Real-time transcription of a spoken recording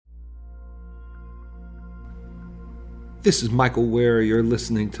This is Michael Ware. You're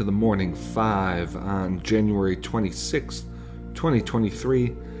listening to The Morning Five on January 26th,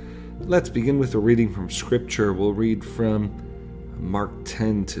 2023. Let's begin with a reading from Scripture. We'll read from Mark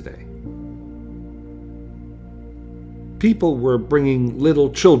 10 today. People were bringing little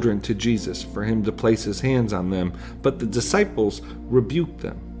children to Jesus for him to place his hands on them, but the disciples rebuked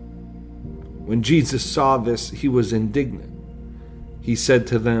them. When Jesus saw this, he was indignant. He said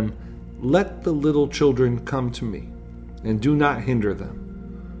to them, "Let the little children come to me, and do not hinder them,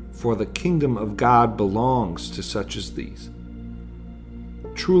 for the kingdom of God belongs to such as these.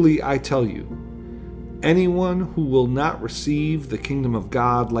 Truly I tell you, anyone who will not receive the kingdom of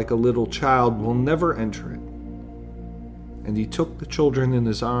God like a little child will never enter it." And he took the children in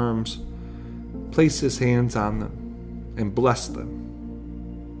his arms, placed his hands on them, and blessed them.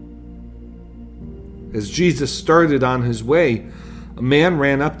 As Jesus started on his way, a man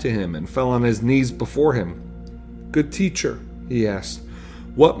ran up to him and fell on his knees before him. "Good teacher," he asked,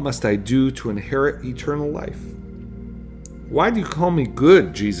 "what must I do to inherit eternal life?" "Why do you call me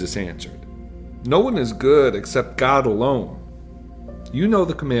good?" Jesus answered. "No one is good except God alone. You know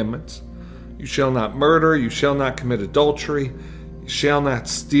the commandments. You shall not murder, you shall not commit adultery, you shall not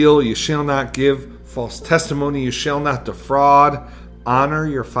steal, you shall not give false testimony, you shall not defraud, honor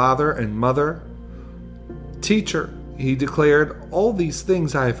your father and mother." "Teacher," he declared, "all these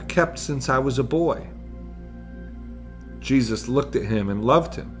things I have kept since I was a boy." Jesus looked at him and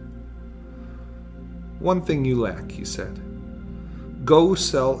loved him. "One thing you lack," he said. "Go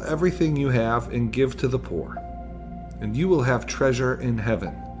sell everything you have and give to the poor, and you will have treasure in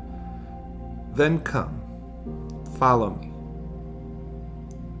heaven. Then come, follow me."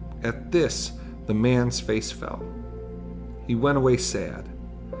 At this, the man's face fell. He went away sad,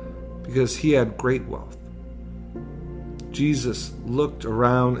 because he had great wealth. Jesus looked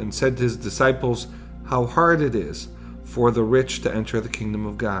around and said to his disciples, "How hard it is for the rich to enter the kingdom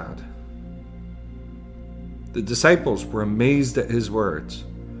of God." The disciples were amazed at his words.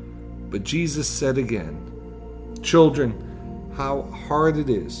 But Jesus said again, "Children, how hard it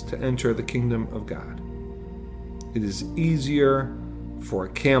is to enter the kingdom of God. It is easier for a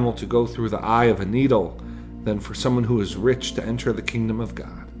camel to go through the eye of a needle than for someone who is rich to enter the kingdom of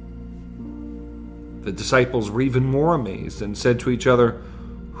God." The disciples were even more amazed and said to each other,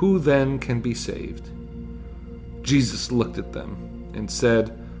 "Who then can be saved?" Jesus looked at them and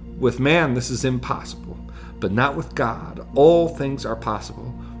said, "With man this is impossible, but not with God. All things are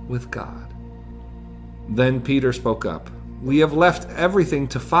possible with God." Then Peter spoke up, "We have left everything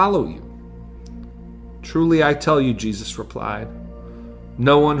to follow you." "Truly I tell you," Jesus replied,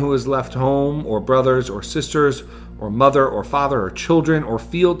 "no one who has left home or brothers or sisters or mother or father or children or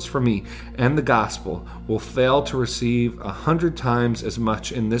fields for me and the gospel will fail to receive 100 times as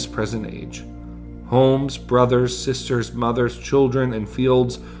much in this present age. Homes, brothers, sisters, mothers, children, and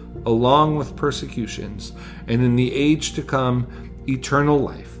fields, along with persecutions, and in the age to come, eternal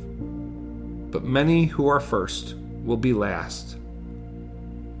life. But many who are first will be last,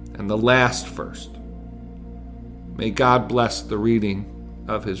 and the last first." May God bless the reading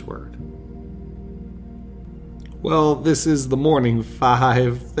of his word. Well, this is the Morning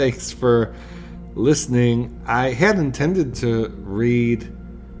Five. Thanks for listening. I had intended to read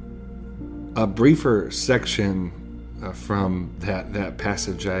a briefer section from that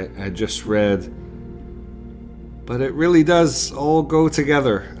passage I just read, but it really does all go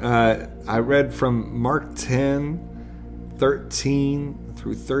together. I read from Mark 10, 13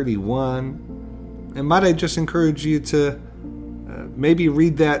 through 31, and might I just encourage you to maybe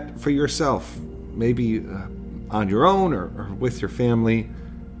read that for yourself, maybe on your own or with your family,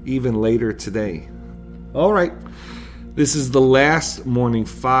 even later today. All right. This is the last Morning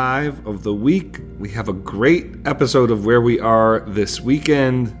Five of the week. We have a great episode of Where We Are this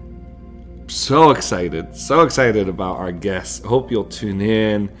weekend. So excited about our guests. Hope you'll tune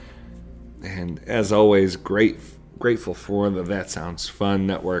in. And as always, grateful for the That Sounds Fun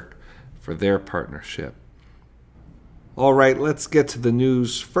Network for their partnership. All right, let's get to the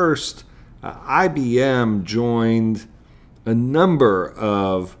news first. IBM joined a number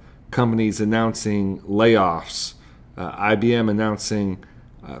of companies announcing layoffs. IBM announcing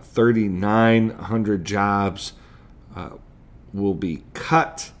 3,900 jobs will be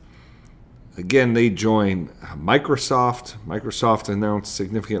cut. Again, they join Microsoft. Microsoft announced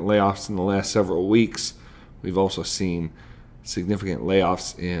significant layoffs in the last several weeks. We've also seen significant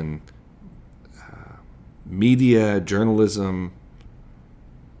layoffs in media, journalism,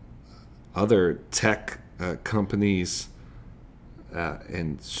 other tech companies.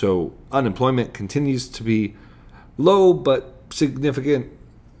 And so unemployment continues to be low but significant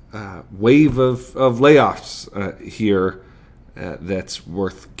wave of layoffs here that's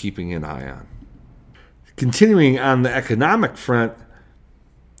worth keeping an eye on. Continuing on the economic front,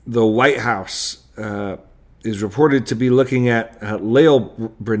 the White House is reported to be looking at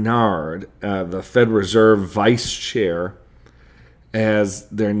Lael Brainard, the Fed Reserve Vice Chair, as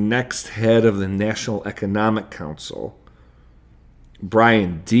their next head of the National Economic Council.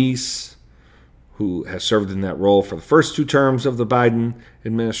 Brian Deese, who has served in that role for the first 2 terms of the Biden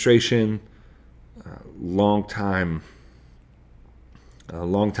administration, longtime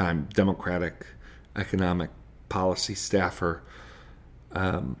Democratic economic policy staffer.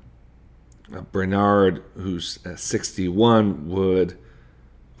 Brainard, who's 61, would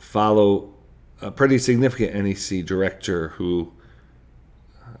follow a pretty significant NEC director who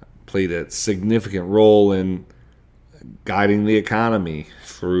played a significant role in guiding the economy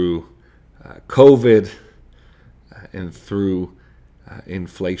through COVID and through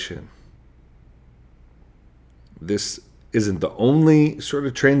inflation. This isn't the only sort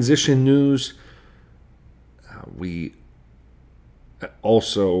of transition news. We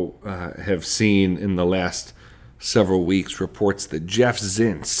also have seen in the last several weeks reports that Jeff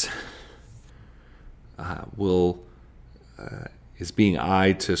Zients is being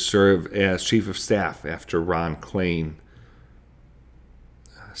eyed to serve as chief of staff after Ron Klain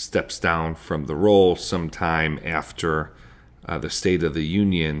steps down from the role sometime after the State of the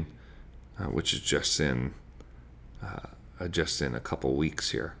Union, which is just in a couple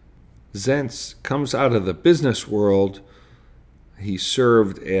weeks here. Zients comes out of the business world. He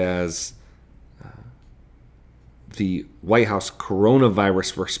served as the White House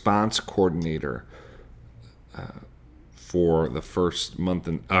coronavirus response coordinator for the first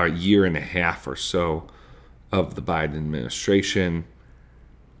year and a half or so of the Biden administration.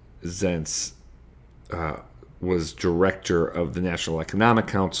 Zients was director of the National Economic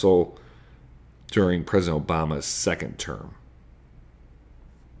Council during President Obama's second term.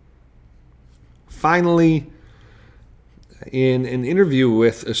 Finally, in an interview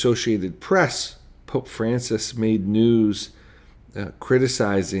with Associated Press, Pope Francis made news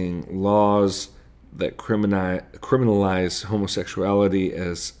criticizing laws that criminalize homosexuality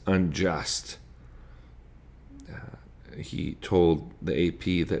as unjust. He told the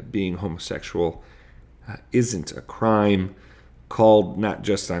AP that being homosexual isn't a crime, called not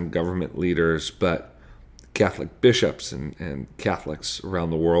just on government leaders, but Catholic bishops and Catholics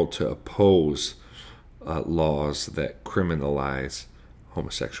around the world to oppose laws that criminalize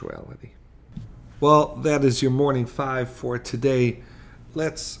homosexuality. Well, that is your Morning 5 for today.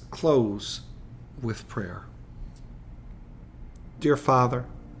 Let's close with prayer. Dear Father,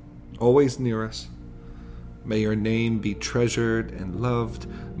 always near us, may your name be treasured and loved.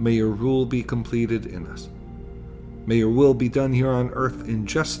 May your rule be completed in us. May your will be done here on earth in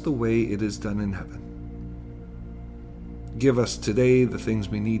just the way it is done in heaven. Give us today the things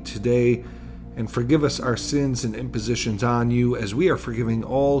we need today, and forgive us our sins and impositions on you as we are forgiving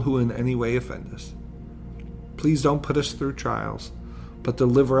all who in any way offend us. Please don't put us through trials, but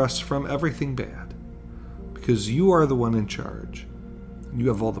deliver us from everything bad, because you are the one in charge, and you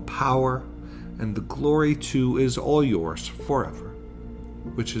have all the power, and the glory too is all yours forever,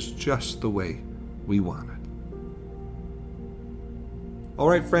 which is just the way we want it. All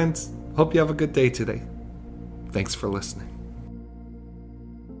right, friends, hope you have a good day today. Thanks for listening.